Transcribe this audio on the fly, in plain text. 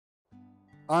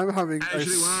I'm having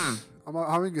I'm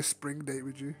having a spring date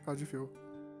with you. How do you feel?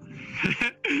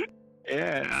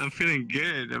 Yeah, I'm feeling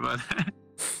good about that.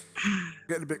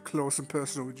 Getting a bit close and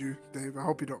personal with you, Dave. I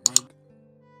hope you don't mind.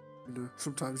 You know,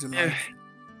 sometimes in Yeah. life,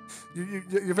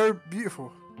 you're very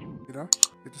beautiful. You know,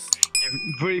 you're just.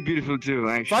 You're very beautiful too,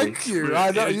 actually. Thank you.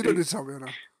 I know you don't need to tell me now.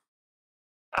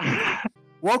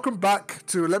 Welcome back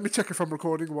to. Let me check if I'm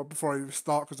recording before I even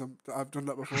start because I've done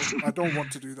that before. I don't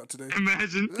want to do that today.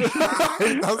 Imagine.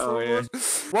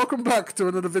 Welcome back to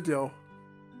another video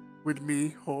with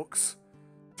me, HaWXx.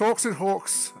 Talks in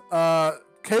HaWXx.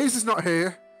 Kaze is not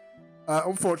here.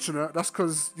 Unfortunate. That's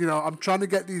because I'm trying to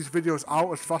get these videos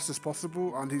out as fast as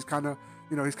possible, and he's kind of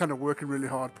working really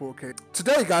hard. Poor Kaze.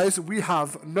 Today, guys, we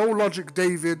have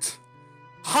NoLogicDavid,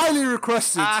 highly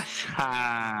requested.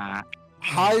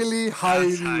 Highly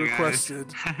requested.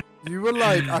 You were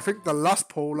like, I think the last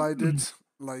poll I did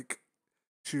like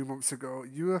 2 months ago,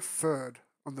 you were third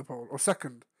on the poll, or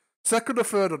second or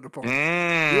third on the poll.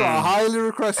 Damn. You are highly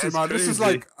requested, man. Crazy.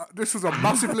 This was a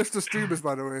massive list of streamers,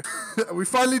 by the way. We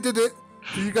finally did it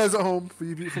for you guys at home, for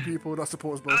you beautiful people that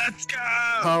support us both. Let's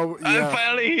go. I'm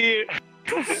finally here.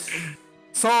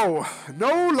 So,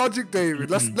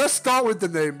 NoLogicDavid. Let's start with the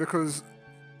name because.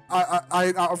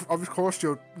 Of course,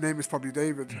 your name is probably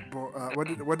David, but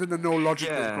where did the NoLogic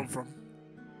come from?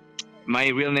 My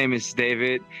real name is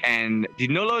David, and the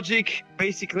NoLogic,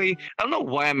 basically, I don't know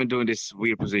why I'm doing this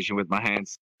weird position with my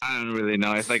hands. I don't really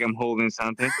know. It's like I'm holding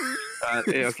something.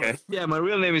 Okay. Yeah, my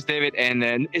real name is David, and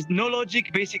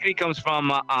NoLogic basically comes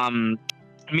from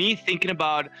me thinking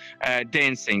about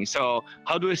dancing. So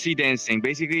how do I see dancing?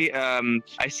 Basically,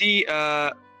 I see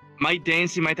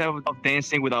my type of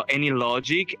dancing without any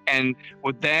logic, and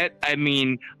with that I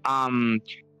mean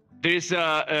there's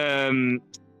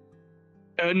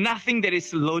nothing that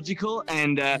is logical,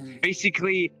 and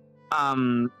basically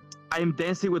I'm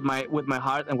dancing with my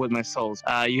heart and with my soul.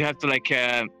 You have to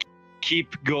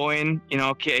keep going,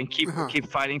 and keep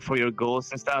fighting for your goals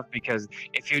and stuff, because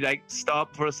if you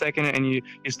stop for a second and you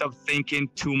stop thinking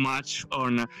too much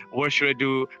on what should I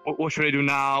do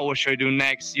now, what should I do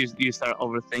next, you start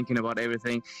overthinking about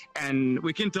everything. And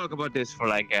we can talk about this for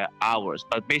hours,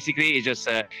 but basically it just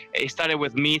it started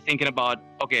with me thinking about,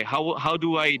 okay, how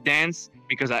do I dance,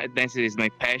 because dance is my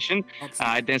passion.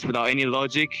 I dance without any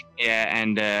logic,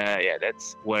 and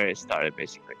that's where it started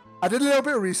basically. I did a little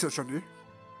bit of research on you.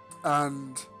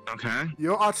 And okay,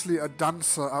 you're actually a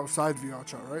dancer outside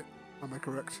VRChat, right? Am I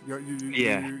correct? You're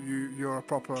a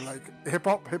proper hip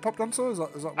hop dancer. Is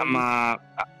that what I'm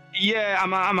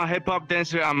a hip hop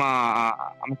dancer. I'm a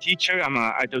teacher.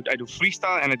 I do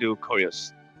freestyle and I do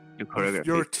choreography.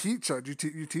 You're a teacher. Do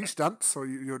you teach dance, or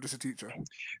you're just a teacher?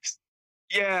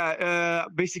 Yeah,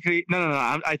 basically, no.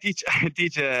 I teach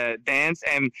dance,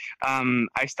 and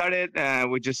I started I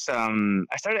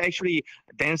started actually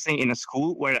dancing in a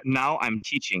school where now I'm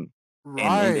teaching.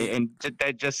 Right. And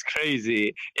that's just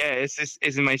crazy. Yeah, it's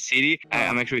in my city.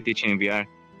 Wow. I'm actually teaching in VR.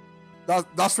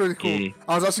 That's really cool. Yeah.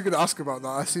 I was actually going to ask about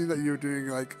that. I see that you're doing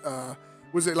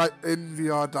was it in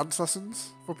VR dance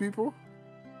lessons for people?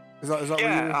 Is that what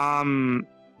you?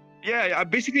 Yeah,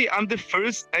 basically, I'm the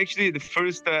first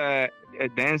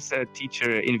dance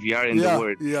teacher in VR in the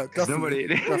world. Yeah, definitely.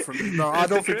 No, I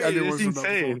don't think anyone's done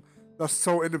that before. That's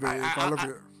so innovative. I love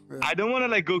it. Yeah. I don't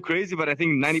want to go crazy, but I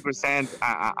think 90%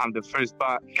 I'm the first.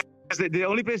 But the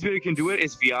only place where you can do it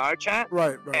is VRChat,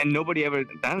 right. And nobody ever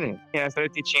done it. Yeah, I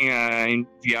started teaching in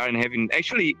VR and having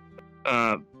actually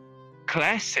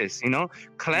classes,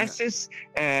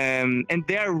 and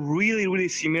they are really, really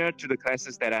similar to the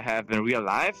classes that I have in real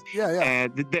life. Yeah.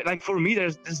 And for me,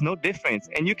 there's no difference,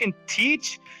 and you can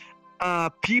teach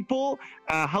people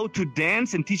how to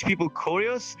dance and teach people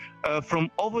choreos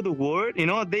from over the world.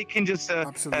 They can just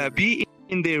be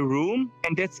in their room,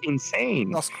 and that's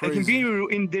insane. That's crazy. They can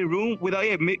be in their room without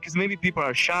because maybe people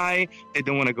are shy, they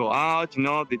don't want to go out,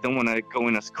 they don't want to go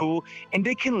in a school, and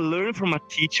they can learn from a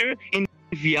teacher in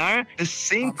VR the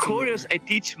same choreos I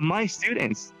teach my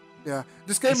students. Yeah,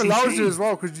 this game allows you as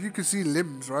well, because you can see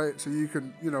limbs, right? So you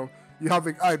can, you have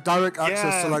direct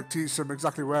access to teach them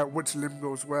exactly which limb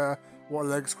goes where, what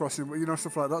legs crossing,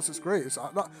 stuff like that. So it's great.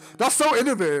 That's so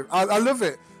innovative. I love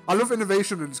it. I love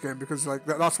innovation in this game, because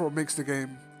that's what makes the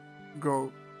game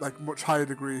go much higher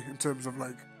degree in terms of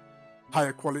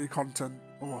higher quality content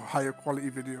or higher quality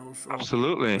videos.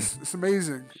 Absolutely, it's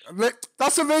amazing.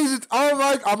 That's amazing. Oh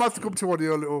my! I'm gonna have to come to one of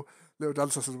your little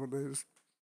dance lessons one day.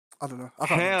 I don't know.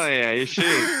 Hell yeah, you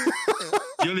should.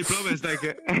 The only problem is like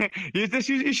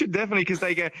you should definitely, because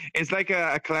like it's like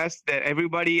a class that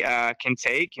everybody can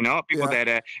take. You know, people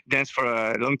that dance for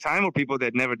a long time or people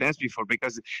that never danced before.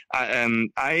 Because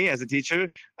I as a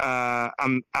teacher, can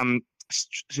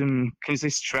you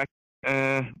say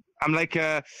I'm like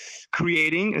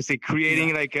creating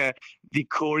like the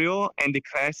choreo and the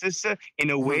classes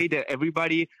in a way that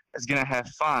everybody is gonna have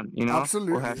fun, you know,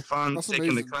 Absolutely. or have fun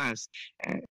taking the class.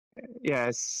 Yeah,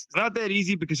 it's not that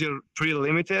easy because you're pretty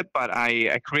limited, but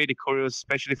I created choreos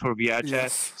especially for VRChat,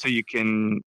 so you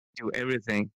can do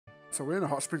everything. So we're in a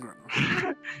hot spring right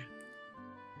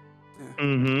now.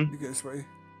 You get sweaty.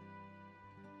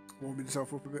 Warming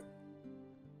yourself up a bit.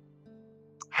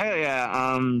 Hell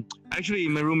yeah. Actually,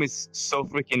 my room is so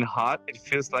freaking hot. It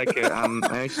feels like I'm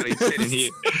actually sitting here.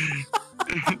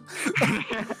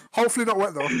 Hopefully not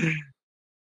wet though.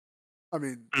 I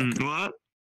mean. What?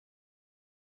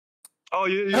 Oh,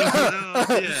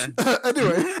 yeah.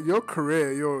 Anyway, your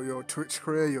career, your Twitch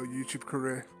career, your YouTube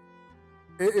career,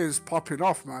 it is popping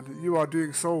off, man. You are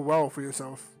doing so well for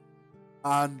yourself.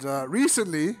 And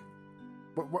recently, it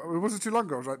wasn't too long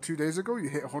ago. It was like 2 days ago. You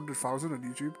hit 100,000 on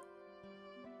YouTube.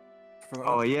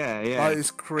 Oh yeah. That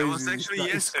is crazy. It was actually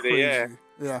yesterday.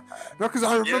 Yeah. No, because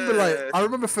I remember I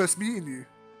remember first meeting you.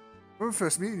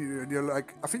 And you're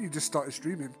like, I think you just started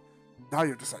streaming. Now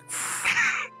you're just like,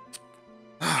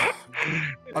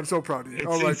 I'm so proud of you.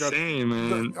 It's insane,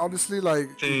 man. Honestly, like,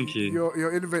 thank you.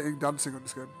 You're innovating dancing on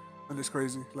this game, and it's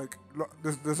crazy. Like,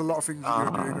 there's a lot of things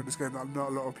you're doing on this game that not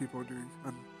a lot of people are doing,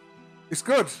 and it's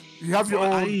good. You have your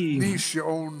own niche, your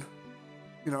own.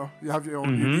 You know, you have your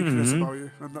own uniqueness about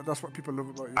you, and that's what people love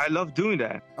about you. I love doing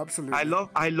that. Absolutely.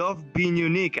 I love being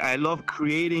unique. I love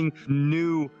creating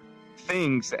new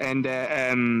things, and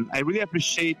I really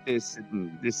appreciate this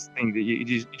thing that you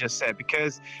just said,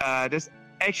 because that's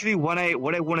actually what I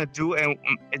want to do, and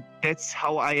that's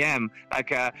how I am.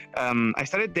 Like I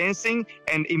started dancing,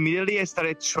 and immediately I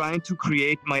started trying to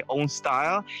create my own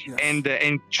style, and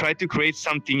try to create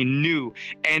something new.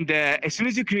 And as soon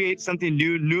as you create something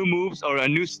new moves or a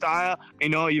new style, you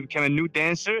know, you become a new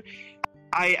dancer.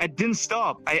 I didn't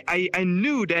stop. I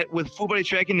knew that with full body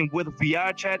tracking and with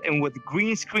VRChat and with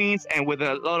green screens and with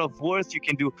a lot of words, you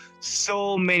can do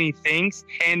so many things.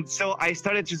 And so I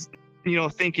started just, you know,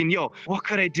 thinking, yo, what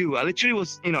could I do? I literally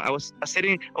was, you know, I was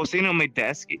sitting on my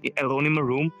desk alone in my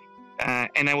room,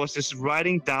 and I was just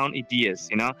writing down ideas,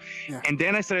 you know. And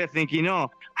then I started thinking, you know,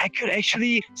 I could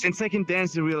actually, since I can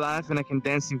dance in real life and I can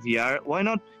dance in VR, why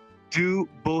not do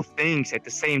both things at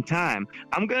the same time?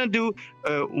 I'm gonna do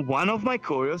one of my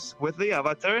choreos with the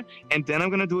avatar, and then I'm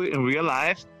gonna do it in real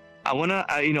life. I wanna,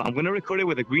 you know, I'm gonna record it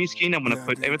with a green screen. I'm gonna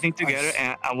put everything together,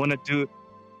 and I wanna do.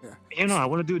 You know, I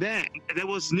want to do that. That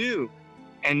was new,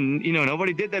 and you know,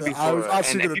 nobody did that before. I was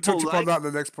actually going to touch upon that in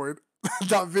the next point.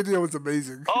 That video was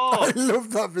amazing. I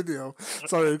love that video.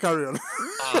 Sorry, carry on.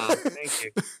 Thank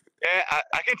you. Yeah,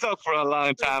 I can talk for a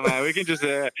long time, man. We can just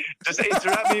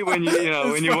interrupt me when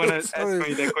when you want to ask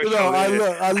me that question. No, I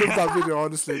love that video.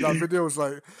 Honestly, that video was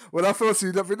like, when I first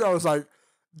seen that video, I was like,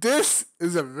 this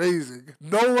is amazing.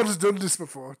 No one's done this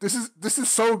before. This is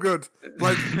so good.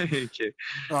 Like, it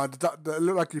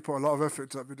looked like you put a lot of effort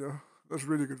into that video. That's a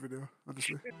really good video,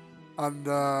 honestly. And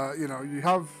you know, you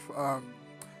have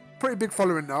pretty big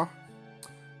following now.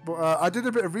 But I did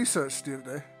a bit of research the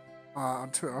other day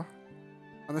on Twitter,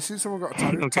 and I see someone got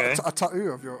a tattoo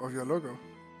of your logo.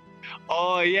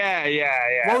 Oh yeah.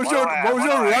 What was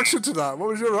your reaction to that? What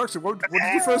was your reaction? What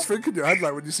did you first think in your head,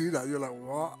 like when you see that? You're like,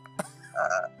 what?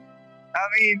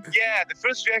 I mean, yeah, the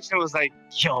first reaction was like,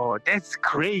 yo, that's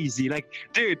crazy. Like,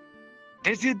 dude,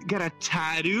 this dude got a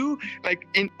tattoo, like,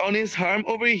 on his arm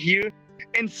over here,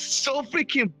 and so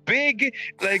freaking big,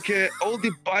 like, all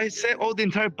the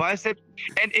entire bicep,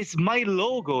 and it's my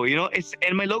logo, you know,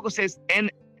 and my logo says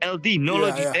NLD,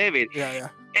 NoLogicDavid. Yeah.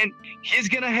 And he's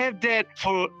gonna have that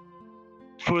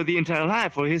for the entire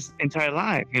life, for his entire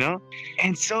life, you know?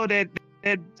 And so that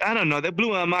I don't know, that blew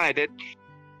my mind. That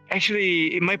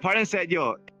actually, my parents said,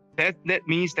 yo, that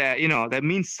means that, you know, that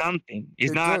means something.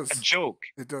 It's not a joke.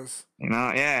 It does. You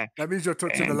know, yeah. That means you're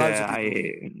touching the lives of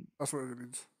people. That's what it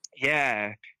means.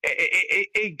 Yeah.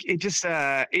 It just,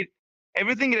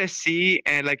 everything that I see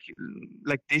and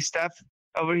like this stuff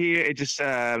over here, it just,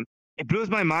 it blows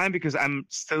my mind because I'm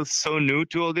still so new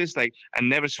to all this. Like, I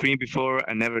never streamed before.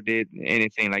 I never did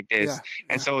anything like this.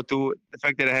 And so to the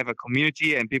fact that I have a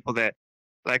community and people that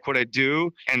like what I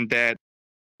do and that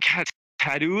got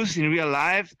tattoos in real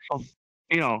life of,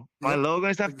 you know, my logo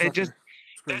and stuff, that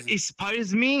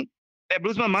inspires me that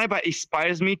blows my mind, but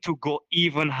inspires me to go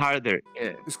even harder.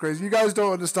 Yeah. It's crazy. You guys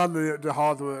don't understand the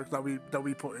hard work that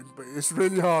we put in, but it's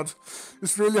really hard.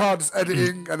 It's really hard. It's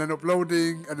editing and then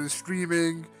uploading and then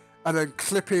streaming and then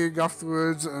clipping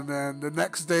afterwards, and then the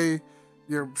next day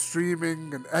you're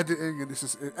streaming and editing, and it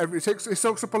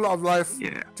soaks up a lot of life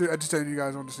to entertain you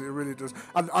guys. Honestly, it really does.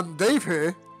 And Dave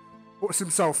here puts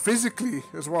himself physically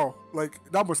as well. Like,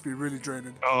 that must be really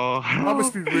draining. Oh, that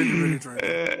must be really, really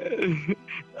draining.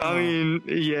 I mean,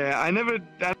 yeah, I never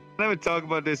talk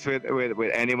about this with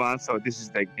anyone, so this is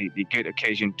like the good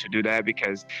occasion to do that,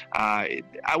 because I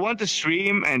want to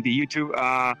stream and the YouTube,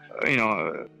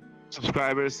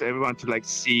 subscribers, everyone to like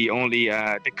see only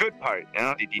the good part,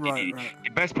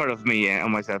 the best part of me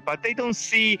and myself, but they don't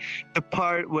see the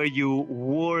part where you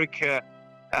work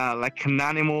like an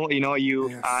animal.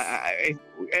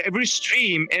 Every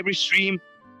stream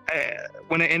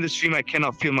when I end the stream, I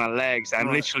cannot feel my legs. I'm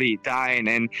literally dying,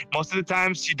 and most of the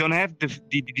times you don't have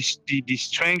the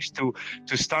strength to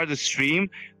start the stream,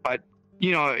 but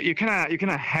you kind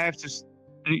of have to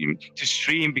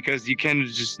stream, because you can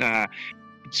just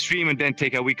stream and then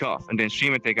take a week off, and then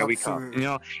stream and take a week off.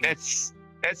 That's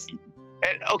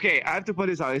okay. I have to put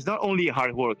this out. It's not only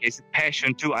hard work; it's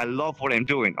passion too. I love what I'm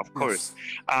doing, of course.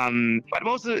 But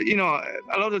most of a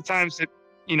lot of the times,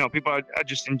 people are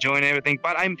just enjoying everything.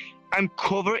 But I'm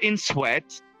covered in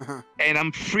sweat, and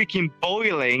I'm freaking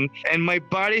boiling, and my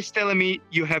body's telling me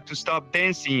you have to stop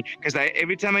dancing, because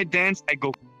every time I dance, I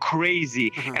go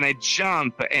crazy and I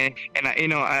jump, and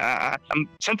I'm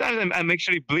sometimes I'm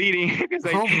actually bleeding because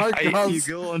you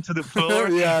go onto the floor.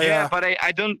 But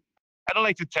I don't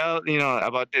like to tell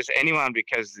about this anyone,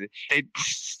 because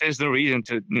there's no reason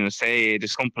to say,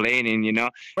 just complaining.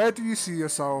 Where do you see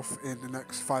yourself in the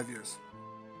next 5 years?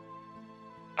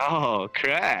 Oh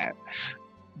crap!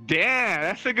 Damn,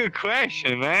 that's a good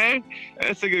question, man.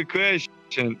 That's a good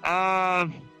question.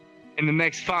 In the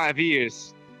next 5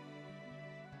 years.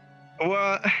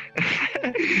 Well,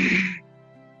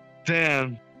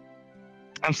 damn.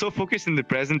 I'm so focused in the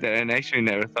present that I actually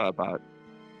never thought about,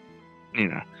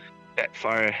 that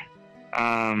far.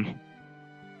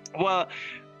 Well,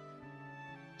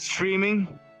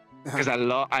 streaming, because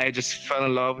I just fell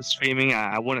in love with streaming.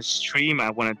 I want to stream.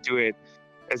 I want to do it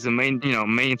as the main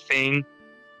thing,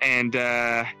 and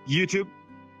YouTube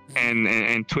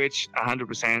and Twitch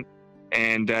 100%,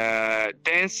 and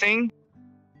dancing.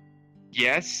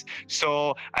 Yes,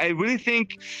 so I really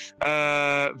think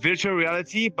virtual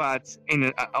reality, but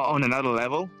on another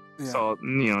level. So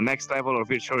next level of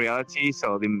virtual reality.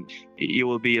 So you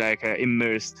will be like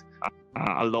immersed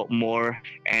a lot more,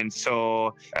 and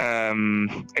so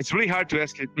it's really hard to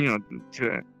ask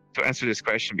to answer this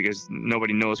question, because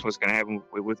nobody knows what's gonna happen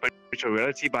with virtual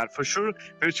reality. But for sure,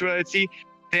 virtual reality,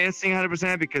 dancing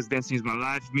 100%, because dancing is my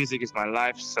life, music is my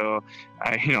life. So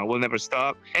I will never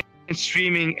stop. And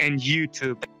streaming and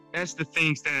YouTube, that's the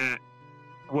things that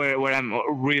where I'm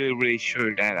really, really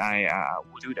sure that I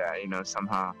will do that.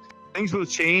 Somehow things will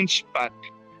change, but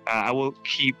I will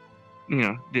keep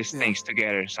these things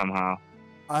together somehow.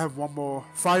 I have one more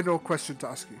final question to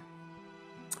ask you.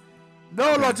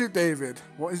 NoLogicDavid,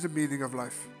 what is the meaning of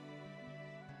life?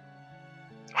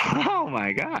 Oh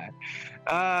my God.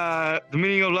 The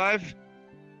meaning of life?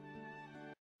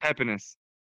 Happiness.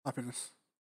 Happiness.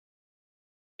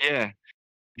 Yeah.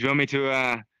 Do you want me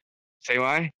to say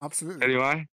why? Absolutely. Tell you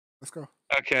why? Let's go.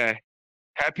 Okay.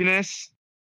 Happiness,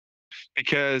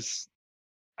 because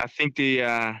I think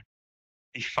the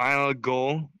final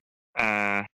goal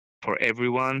for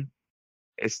everyone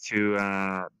is to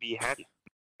be happy.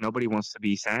 Nobody wants to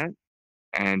be sad,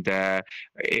 and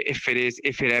if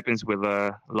it happens with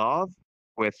love,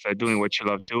 with doing what you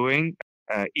love doing,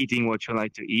 eating what you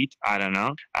like to eat, I don't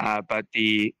know. But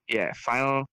the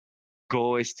final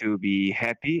goal is to be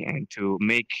happy and to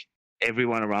make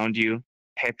everyone around you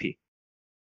happy,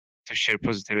 to share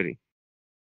positivity.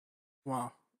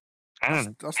 Wow.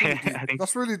 That's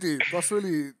really deep. That's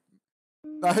really deep.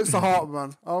 That hits the heart,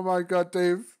 man. Oh my God,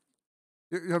 Dave.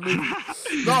 I mean,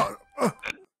 no.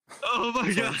 Oh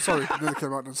my God. Sorry, it nearly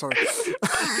came out then. Sorry.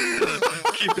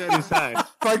 Keep that inside.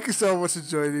 Thank you so much for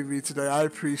joining me today. I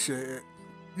appreciate it.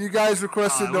 You guys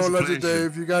requested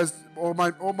NoLogicDavid. You guys, all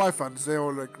my fans, they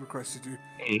all requested you.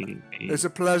 It's a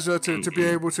pleasure to be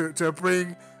able to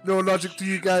bring NoLogic to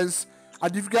you guys.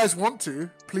 And if you guys want to,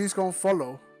 please go and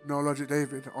follow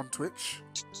NoLogicDavid on Twitch.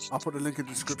 I'll put the link in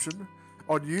the description.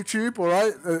 On YouTube, all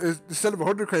right. Instead of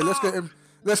 100K, let's get him.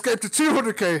 Let's get to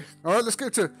 200K. All right, let's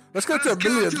get to a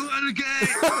million. 200K.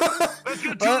 Let's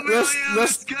go 2 million.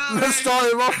 Let's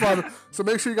start him off, man. So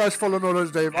make sure you guys follow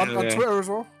NoLogicDavid on Twitter as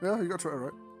well. Yeah, you got Twitter,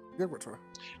 right? Yeah, got Twitter.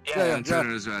 Yeah, on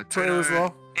Twitter as well. Twitter as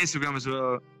well. Instagram as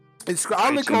well.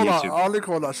 I'll link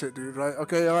all that shit, dude, right?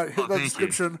 Okay, alright, hit that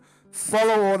description.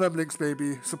 Follow all them links,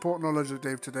 baby. Support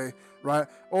NoLogicDavid today, right?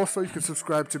 Also, you can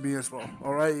subscribe to me as well,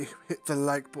 alright? Hit the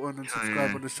like button and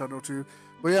subscribe on this channel too.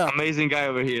 But yeah. Amazing guy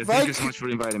over here. Thank you so much for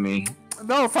inviting me.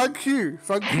 No, thank you.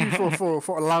 Thank you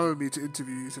for allowing me to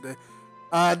interview you today.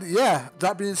 And yeah,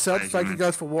 that being said, thank you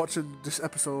guys for watching this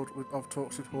episode of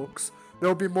Talks with HaWXx.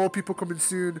 There'll be more people coming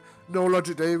soon.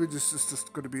 NoLogicDavid is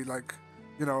just going to be like,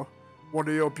 you know, one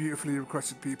of your beautifully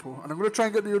requested people. And I'm going to try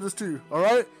and get the others too,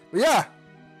 alright? But yeah,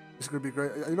 it's going to be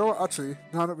great. You know what, actually,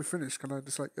 now that we're finished, can I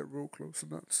just like get real close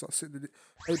and that start sitting in it?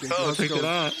 Hey, baby, check it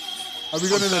out. Are we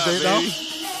going on a date now?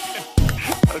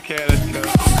 Okay, let's go.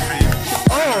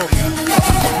 Oh!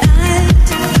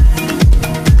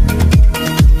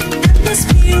 The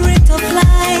spirit of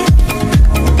life